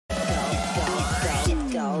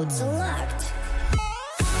Mode select.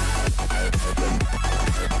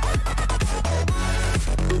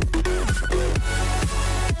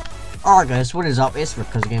 Alright guys, what is up? It's Rick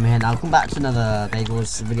Gamer here. Now, welcome back to another Bed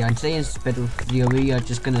Wars video. And today's Bed Wars video, we are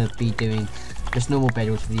just gonna be doing just normal Bed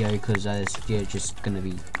Wars video because this video is just gonna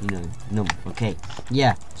be, you know, normal. Okay,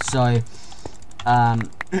 yeah. So,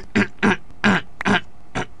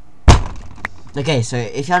 okay. So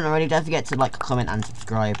if you haven't already, don't forget to like, comment, and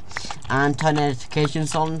subscribe, and turn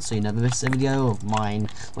notifications on so you never miss a video of mine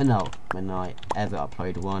when I ever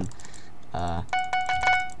upload one.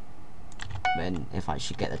 When if I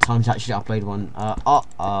should get the time to actually upload one.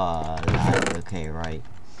 Lag. Okay, right.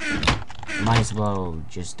 Might as well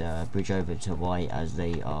just bridge over to white as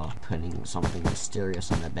they are putting something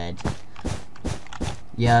mysterious on the bed.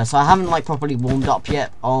 Yeah, so I haven't like properly warmed up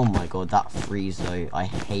yet. Oh my god, that freeze though. I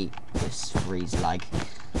hate this freeze lag.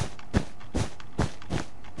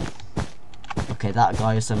 Okay, that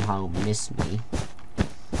guy somehow missed me.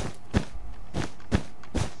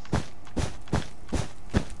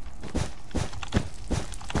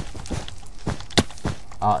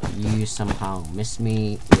 You somehow missed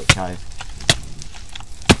me, which I've...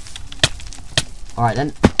 Alright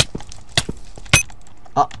then.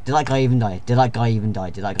 Oh, did that guy even die? Did that guy even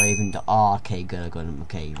die? Did that guy even die? Oh, okay, good, I got him.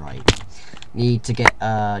 Okay, right. Need to get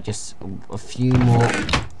just a few more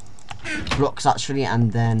blocks actually,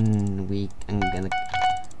 and then we can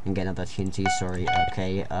get another TNT, sorry.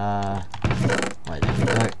 Okay, right, there we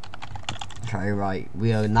go. Okay, right,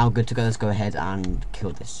 we are now good to go. Let's go ahead and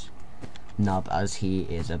kill this nub as he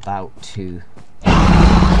is about to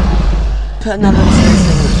put another mysterious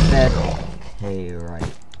thing on his bed. Okay,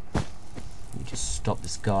 right. You just stop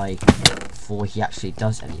this guy before he actually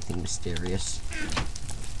does anything mysterious.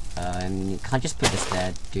 Can I just put this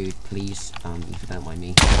there, dude, please? If you don't mind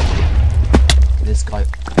me. This guy.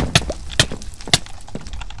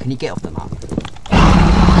 Can you get off the map?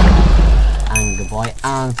 And goodbye.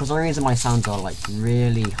 And for some reason my sounds are like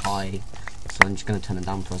really high. So I'm just gonna turn it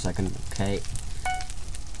down for a second. Okay.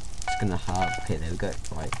 Just gonna have. Okay, there we go.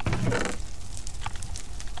 Right.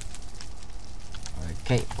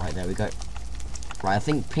 Okay, right, there we go. Right, I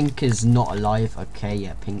think pink is not alive. Okay,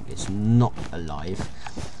 yeah, pink is not alive.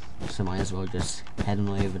 So might as well just head on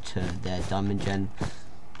over to their diamond gen.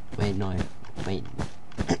 Wait, no. Wait.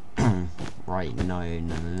 Right, no.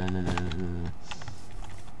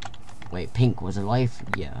 Wait, pink was alive?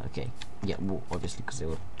 Yeah, okay. Yeah, well, obviously, because they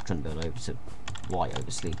were trying to build over to white,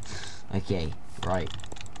 obviously. Okay, right.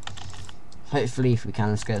 Hopefully, if we can,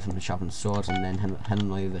 let's get from the sharpened swords and then head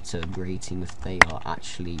on over to grey team if they are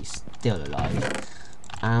actually still alive.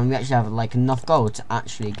 And we actually have like enough gold to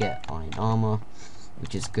actually get iron armor,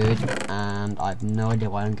 which is good. And I have no idea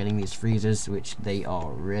why I'm getting these freezers, which they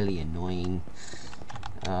are really annoying.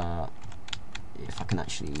 If I can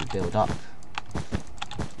actually build up.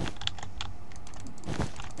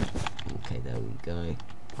 Okay, there we go.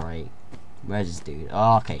 Right. Where's this dude?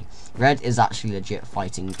 Oh, okay. Red is actually legit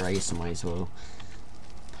fighting grey, so might as well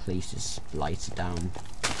please just light it down.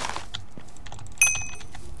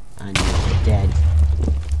 And you're dead.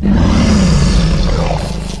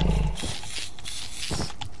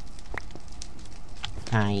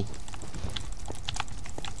 Hi.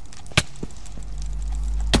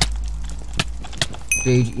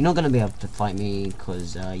 Dude, you're not gonna be able to fight me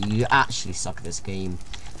because you actually suck at this game.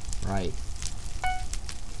 Right.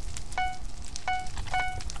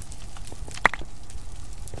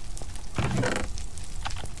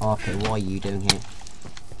 Okay, what are you doing here?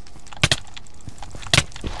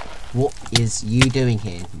 What is you doing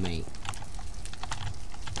here, mate?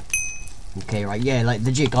 Okay, right, yeah, like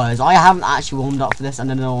legit guys, I haven't actually warmed up for this,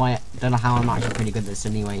 and I don't know how I'm actually pretty good at this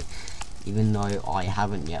anyway, even though I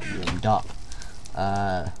haven't yet warmed up.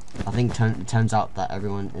 I think it turns out that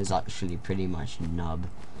everyone is actually pretty much nub.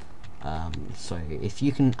 So if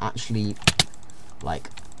you can actually like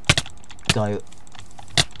go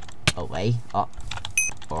away,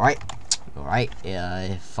 alright,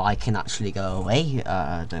 if I can actually go away,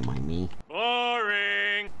 don't mind me.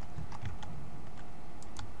 Boring.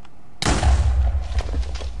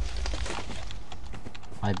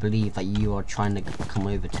 I believe that you are trying to come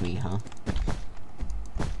over to me, huh?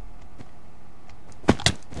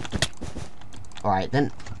 Alright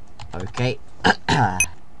then. Okay.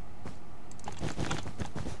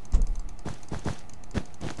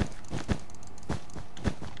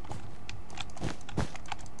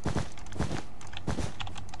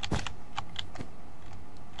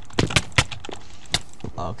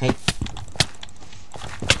 Okay.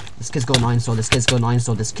 This kid's got a 9 sword, this kid's got a 9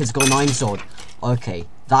 sword, this kid's got a 9 sword. Okay,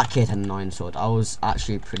 that kid had a 9 sword. I was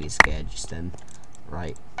actually pretty scared just then.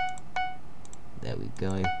 Right. There we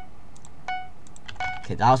go.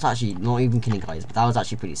 Okay, that was actually not even kidding, guys, but that was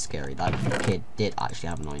actually pretty scary. That kid did actually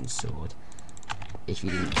have an iron sword. If you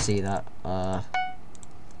didn't see that,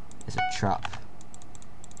 it's a trap.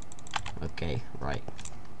 Okay, right.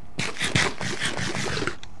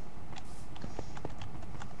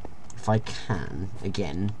 If I can,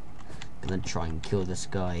 again, I'm gonna try and kill this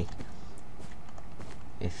guy.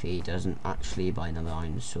 If he doesn't actually buy another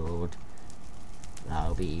iron sword,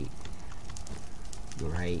 that'll be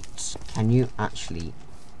great. Can you actually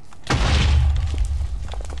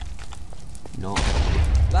not?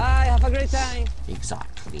 Bye, have a great time.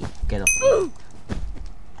 Exactly. Get off.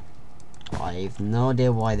 I've no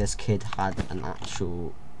idea why this kid had an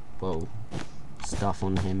actual, well, stuff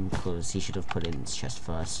on him, because he should have put it in his chest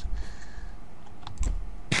first.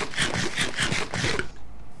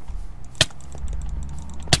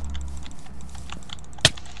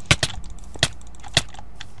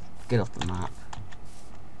 Get off the map.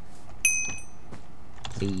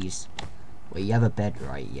 Please. Wait, you have a bed,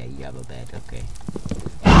 right? Yeah, you have a bed. Okay.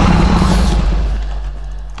 I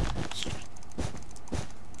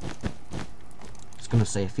was gonna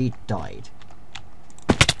say, if he died.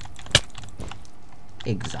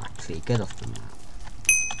 Exactly. Get off the map.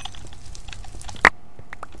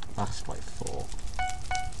 That's like 4.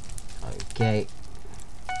 Okay.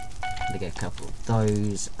 To get a couple of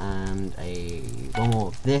those and one more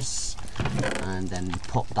of this, and then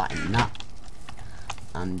pop that in that,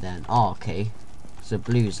 and then okay, so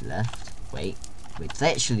blue's left. Wait, it's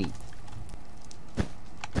actually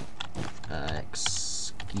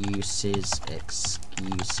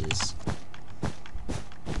excuses.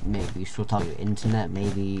 Maybe sort out your internet,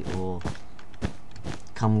 maybe, or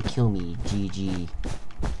come kill me, GG.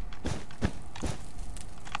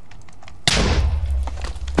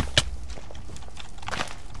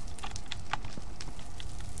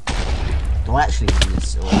 Do I actually win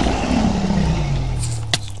this? Or...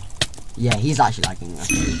 yeah, he's actually lagging.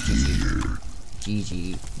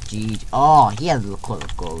 GG. Oh, he had a coil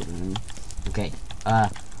of gold. Okay,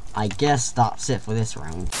 I guess that's it for this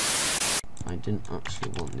round. I didn't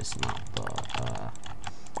actually want this map, but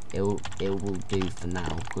it will do for now,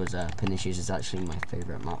 because Pernicious is actually my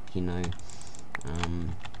favourite map, you know.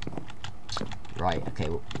 Right, okay,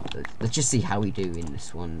 well, let's just see how we do in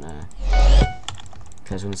this one.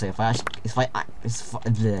 Because I'm gonna say,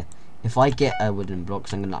 if I get wooden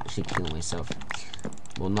blocks, I'm gonna actually kill myself.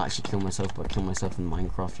 Well, not actually kill myself, but kill myself in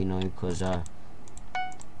Minecraft, you know, because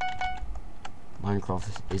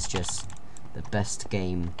Minecraft is just the best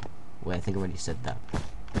game. Wait, I think I already said that.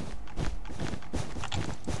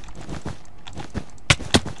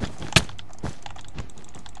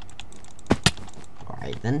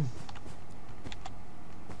 Alright then.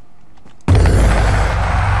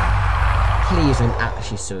 Please don't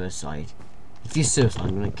actually suicide. If you suicide,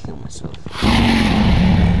 I'm gonna kill myself.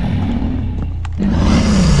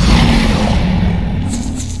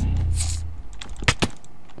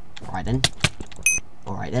 Alright then.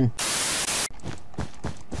 Alright then.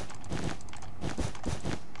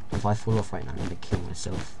 If I fall off right now, I'm gonna kill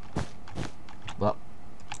myself. Well.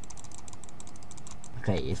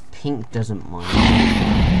 Okay, if pink doesn't mind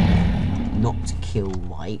not to kill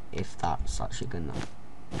white, if that's actually gonna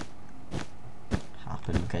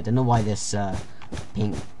happen. Okay, I don't know why this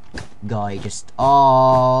pink guy just...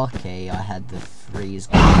 oh, okay, I had the freeze.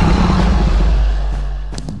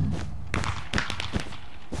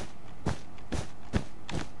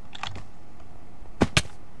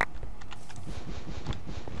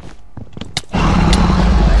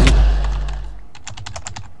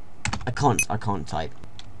 I can't type.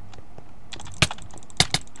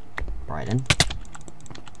 Right then.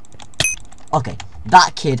 Okay,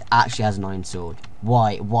 that kid actually has an iron sword.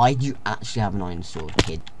 Why do you actually have an iron sword,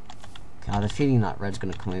 kid? Okay, I have a feeling that red's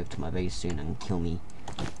gonna come over to my base soon and kill me.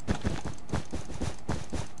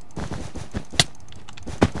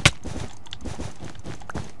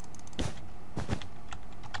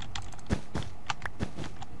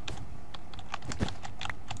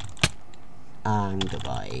 And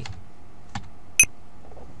goodbye.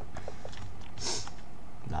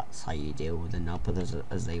 That's how you deal with the nubbers,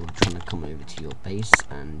 as they were trying to come over to your base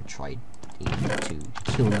and try to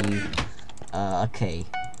kill you. Okay.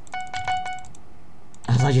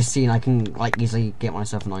 As I just seen, I can like easily get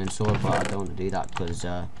myself an iron sword, but I don't want to do that, because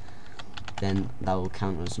then that will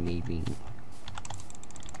count as me being...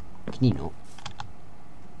 can you not?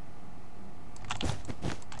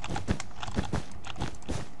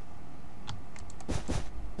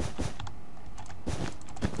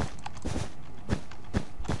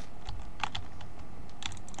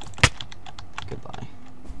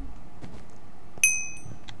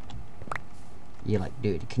 You're like,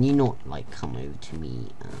 dude, can you not like come over to me?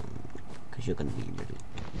 Because you're gonna be really.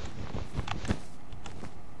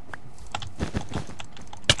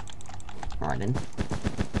 Alright then.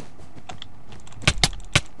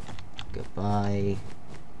 Goodbye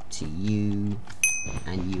to you,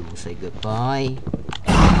 and you will say goodbye.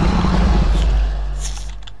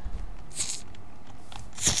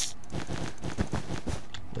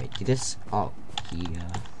 Wait, did this? Oh, he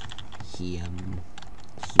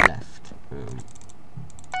left.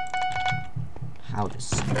 How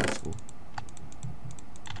disgraceful.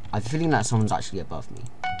 I have a feeling that someone's actually above me.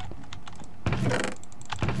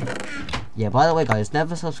 Yeah, by the way guys,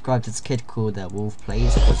 never subscribe to this kid called Wolf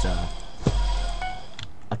Plays, because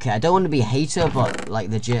okay, I don't want to be a hater, but like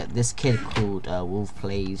legit, this kid called Wolf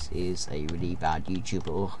Plays is a really bad YouTuber.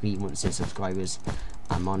 Or he wants his subscribers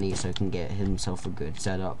and money so he can get himself a good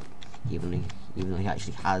setup, even though he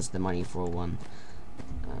actually has the money for one.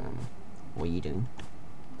 What are you doing?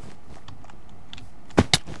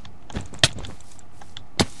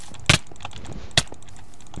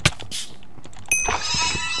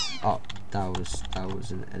 Oh, that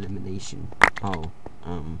was an elimination. Oh,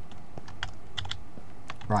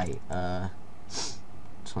 right,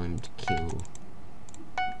 time to kill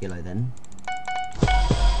Yellow then.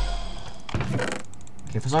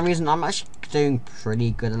 Okay, for some reason I'm actually doing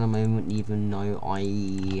pretty good at the moment, even though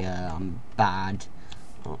I'm bad.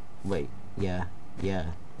 Oh, wait, yeah,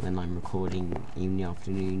 when I'm recording in the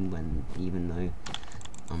afternoon, even though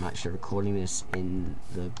I'm actually recording this in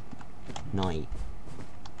the night.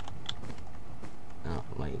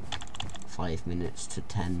 Like 5 minutes to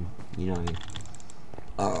 10, you know.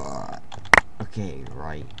 Okay,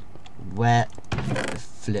 right. Where the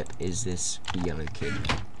flip is this yellow kid?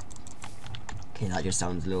 Okay, that just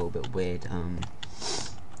sounds a little bit weird.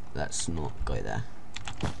 Let's not go there.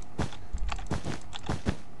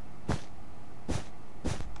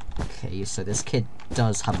 Okay, so this kid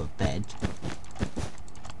does have a bed.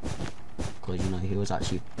 Because, you know, he was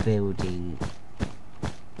actually building.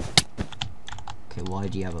 Okay, why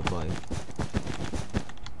do you have a bow?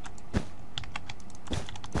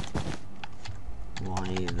 Why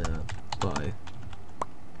the bow?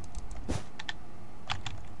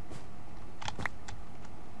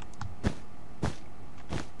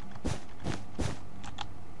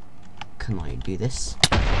 Can I do this?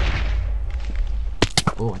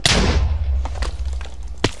 Oh,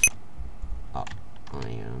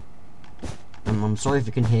 I'm sorry if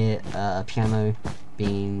you can hear a piano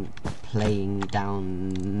playing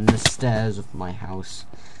down the stairs of my house.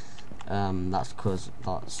 That's because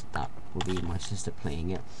that will be my sister playing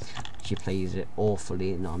it. She plays it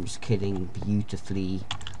awfully. No, I'm just kidding. Beautifully.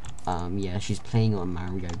 Yeah, she's playing on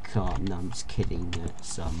Mario Kart. No, I'm just kidding.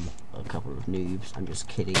 It's a couple of noobs. I'm just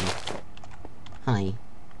kidding. Hi.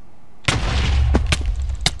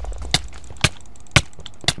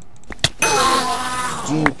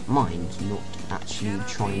 Do you mind not actually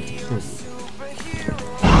trying to kill me?